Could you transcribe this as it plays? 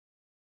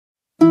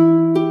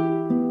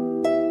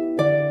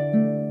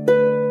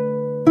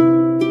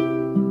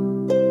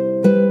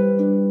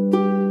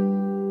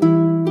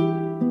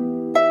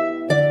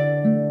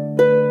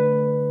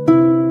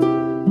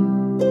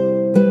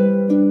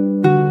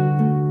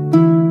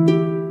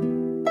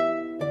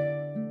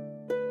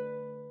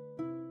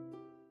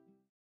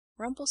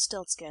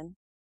Rumpelstiltskin.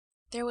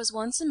 There was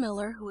once a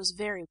miller who was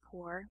very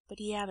poor, but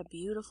he had a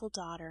beautiful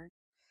daughter.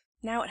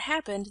 Now it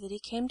happened that he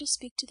came to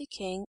speak to the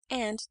king,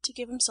 and, to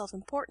give himself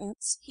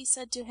importance, he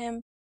said to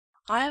him,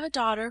 "I have a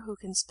daughter who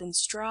can spin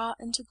straw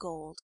into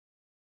gold."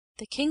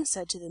 The king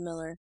said to the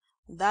miller,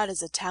 "That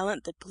is a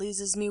talent that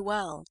pleases me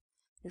well.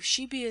 If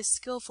she be as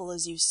skilful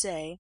as you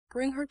say,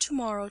 bring her to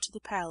morrow to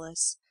the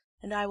palace,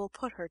 and I will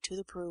put her to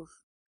the proof."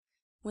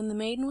 When the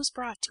maiden was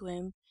brought to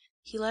him,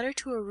 he led her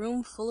to a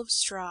room full of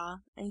straw,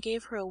 and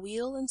gave her a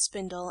wheel and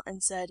spindle,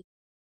 and said,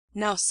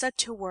 "Now set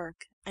to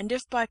work, and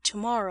if by to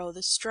morrow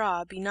the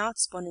straw be not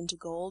spun into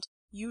gold,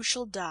 you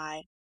shall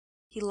die."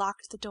 He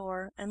locked the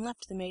door, and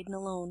left the maiden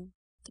alone.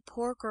 The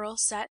poor girl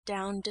sat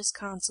down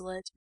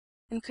disconsolate,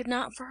 and could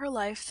not for her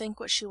life think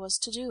what she was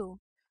to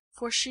do,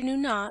 for she knew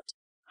not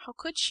how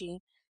could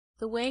she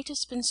the way to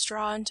spin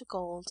straw into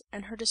gold,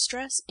 and her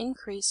distress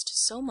increased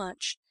so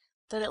much,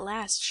 that at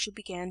last she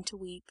began to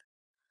weep.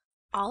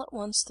 All at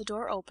once the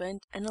door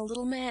opened, and a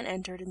little man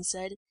entered and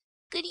said,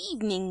 "Good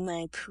evening,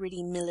 my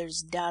pretty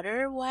miller's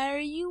daughter. Why are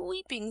you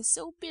weeping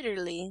so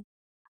bitterly?"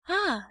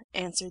 "Ah,"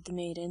 answered the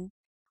maiden,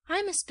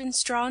 "I must spin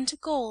straw into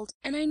gold,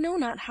 and I know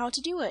not how to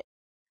do it."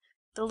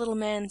 The little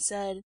man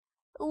said,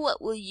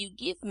 "What will you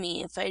give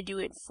me if I do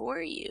it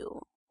for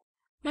you?"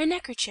 "My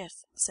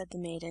neckerchief," said the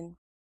maiden.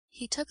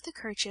 He took the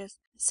kerchief,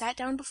 sat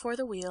down before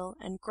the wheel,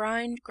 and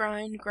grind,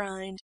 grind,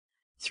 grind.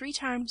 3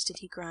 times did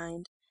he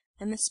grind,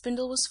 and the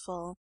spindle was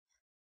full.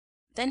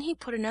 Then he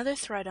put another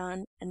thread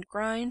on, and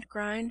grind,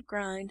 grind,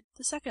 grind,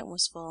 the second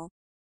was full.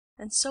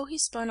 And so he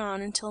spun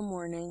on until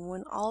morning,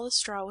 when all the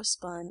straw was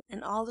spun,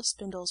 and all the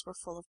spindles were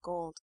full of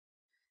gold.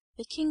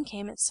 The king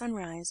came at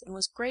sunrise, and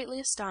was greatly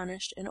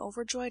astonished and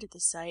overjoyed at the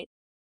sight,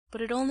 but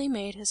it only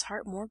made his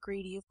heart more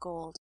greedy of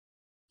gold.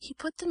 He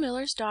put the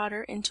miller's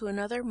daughter into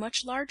another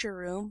much larger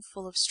room,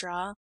 full of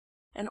straw,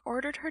 and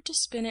ordered her to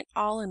spin it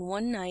all in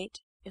one night,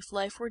 if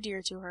life were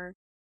dear to her.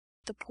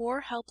 The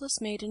poor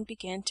helpless maiden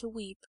began to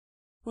weep,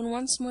 when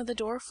once more the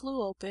door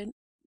flew open,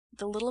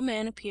 the little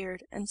man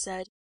appeared, and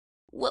said,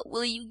 "What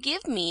will you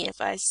give me if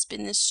I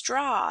spin the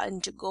straw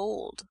into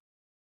gold?"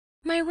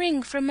 "My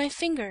ring from my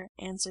finger,"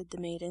 answered the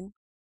maiden.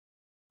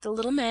 The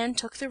little man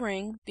took the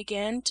ring,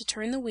 began to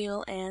turn the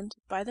wheel, and,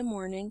 by the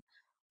morning,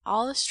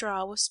 all the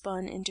straw was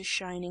spun into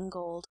shining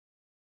gold.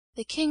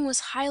 The king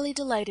was highly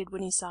delighted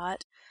when he saw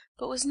it,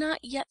 but was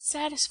not yet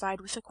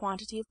satisfied with the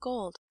quantity of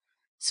gold;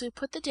 so he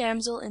put the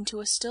damsel into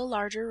a still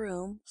larger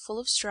room, full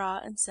of straw,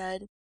 and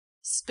said,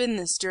 "Spin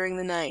this during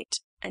the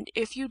night, and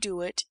if you do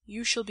it,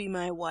 you shall be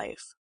my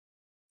wife.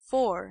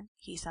 For,"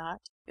 he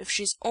thought, "if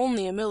she's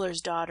only a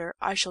miller's daughter,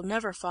 I shall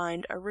never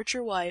find a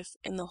richer wife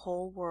in the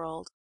whole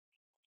world."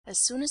 As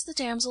soon as the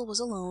damsel was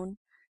alone,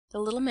 the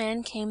little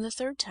man came the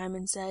 3rd time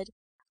and said,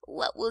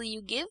 "What will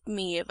you give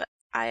me if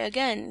I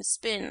again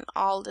spin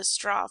all the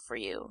straw for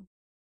you?"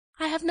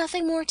 "I have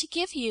nothing more to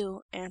give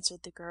you,"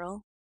 answered the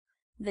girl.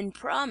 "Then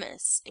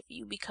promise, if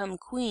you become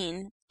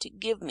queen, to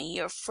give me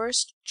your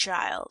first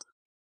child."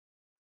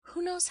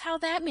 "Who knows how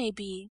that may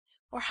be,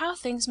 or how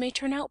things may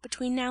turn out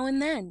between now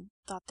and then?"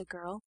 thought the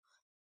girl;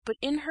 but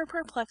in her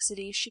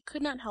perplexity she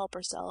could not help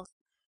herself,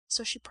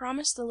 so she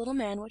promised the little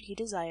man what he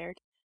desired,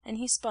 and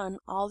he spun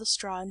all the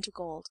straw into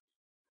gold.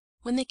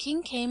 When the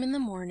king came in the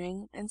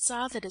morning, and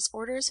saw that his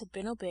orders had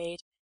been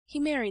obeyed, he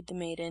married the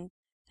maiden,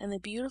 and the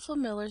beautiful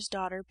miller's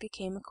daughter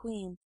became a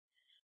queen.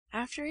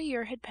 After a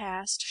year had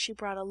passed, she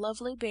brought a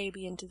lovely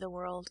baby into the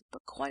world,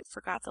 but quite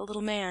forgot the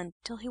little man,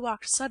 till he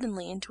walked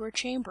suddenly into her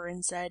chamber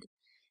and said,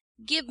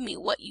 "Give me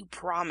what you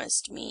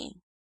promised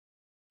me."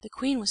 The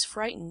queen was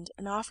frightened,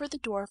 and offered the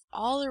dwarf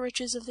all the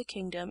riches of the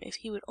kingdom if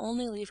he would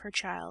only leave her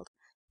child,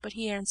 but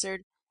he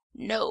answered,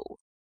 "No,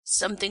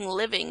 something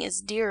living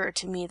is dearer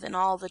to me than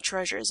all the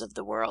treasures of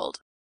the world."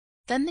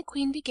 Then the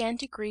queen began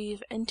to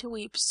grieve and to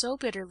weep so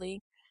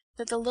bitterly,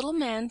 that the little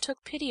man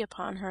took pity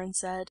upon her and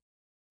said,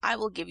 "I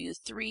will give you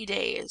 3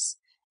 days.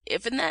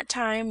 If in that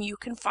time you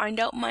can find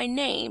out my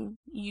name,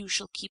 you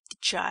shall keep the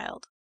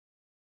child."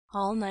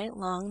 All night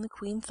long the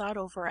queen thought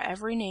over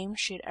every name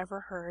she had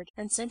ever heard,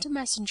 and sent a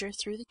messenger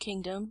through the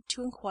kingdom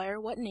to inquire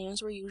what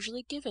names were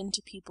usually given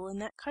to people in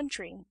that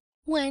country.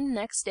 When,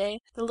 next day,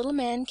 the little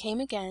man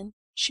came again,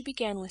 she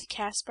began with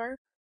Caspar,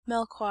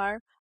 Melchoir,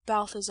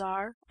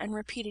 Balthazar, and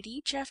repeated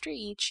each after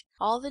each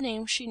all the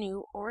names she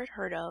knew or had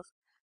heard of,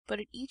 but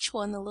at each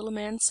one the little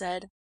man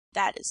said,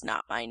 "That is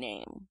not my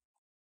name."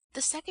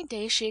 The second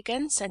day she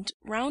again sent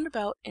round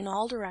about in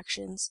all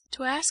directions,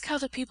 to ask how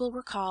the people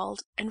were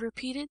called, and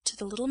repeated to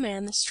the little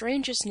man the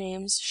strangest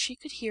names she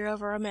could hear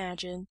of or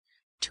imagine.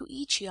 To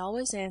each he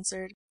always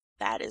answered,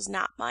 "That is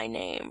not my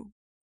name."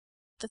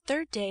 The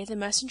 3rd day the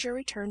messenger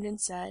returned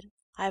and said,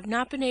 "I have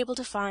not been able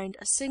to find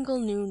a single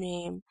new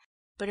name,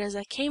 but as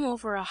I came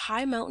over a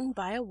high mountain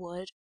by a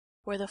wood,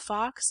 where the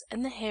fox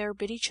and the hare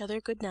bid each other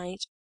good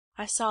night,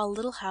 I saw a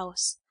little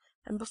house,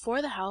 and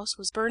before the house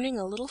was burning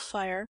a little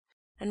fire,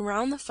 and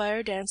round the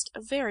fire danced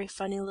a very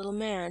funny little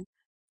man,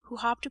 who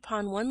hopped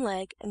upon one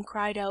leg, and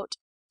cried out,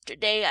 'To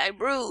day I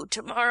brew,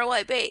 to morrow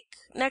I bake,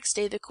 next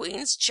day the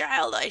queen's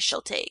child I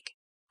shall take.'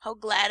 How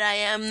glad I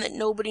am that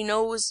nobody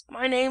knows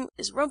my name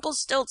is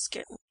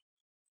Rumpelstiltskin."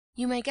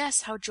 You may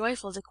guess how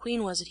joyful the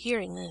queen was at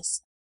hearing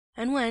this;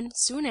 and when,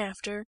 soon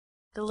after,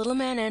 the little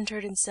man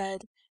entered and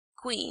said,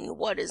 "Queen,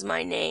 what is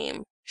my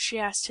name?" she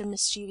asked him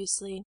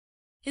mischievously,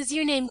 "Is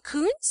your name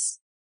Kunz?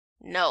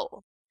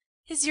 "No,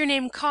 Is your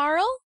name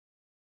Karl?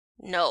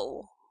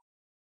 no."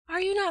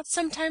 Are you not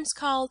sometimes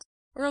called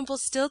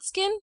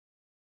Rumpelstiltskin?"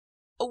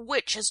 "A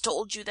witch has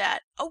told you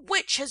that! A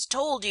witch has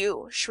told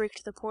you!"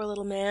 shrieked the poor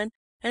little man,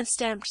 and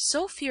stamped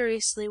so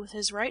furiously with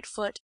his right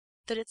foot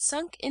that it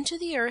sunk into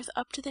the earth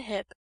up to the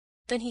hip;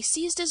 then he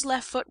seized his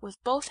left foot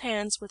with both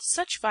hands with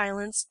such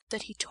violence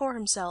that he tore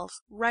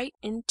himself right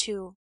in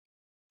two.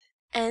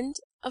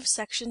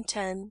 Section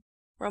 11.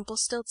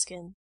 Rumpelstiltskin